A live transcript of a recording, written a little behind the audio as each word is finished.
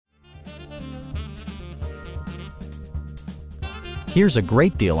Here's a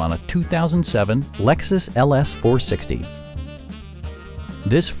great deal on a 2007 Lexus LS 460.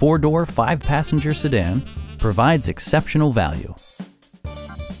 This four-door, five-passenger sedan provides exceptional value.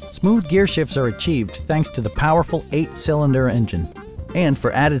 Smooth gear shifts are achieved thanks to the powerful 8-cylinder engine. And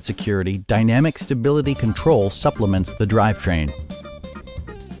for added security, dynamic stability control supplements the drivetrain.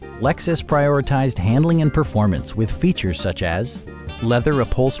 Lexus prioritized handling and performance with features such as leather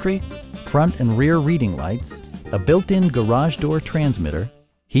upholstery, front and rear reading lights, a built-in garage door transmitter,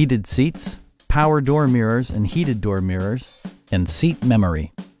 heated seats, power door mirrors and heated door mirrors, and seat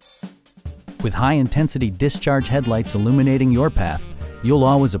memory. With high-intensity discharge headlights illuminating your path, you'll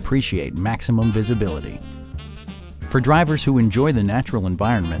always appreciate maximum visibility. For drivers who enjoy the natural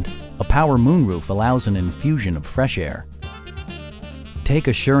environment, a power moonroof allows an infusion of fresh air. Take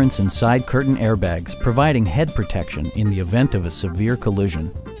assurance in side curtain airbags, providing head protection in the event of a severe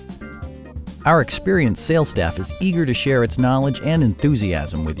collision. Our experienced sales staff is eager to share its knowledge and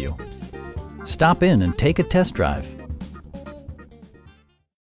enthusiasm with you. Stop in and take a test drive.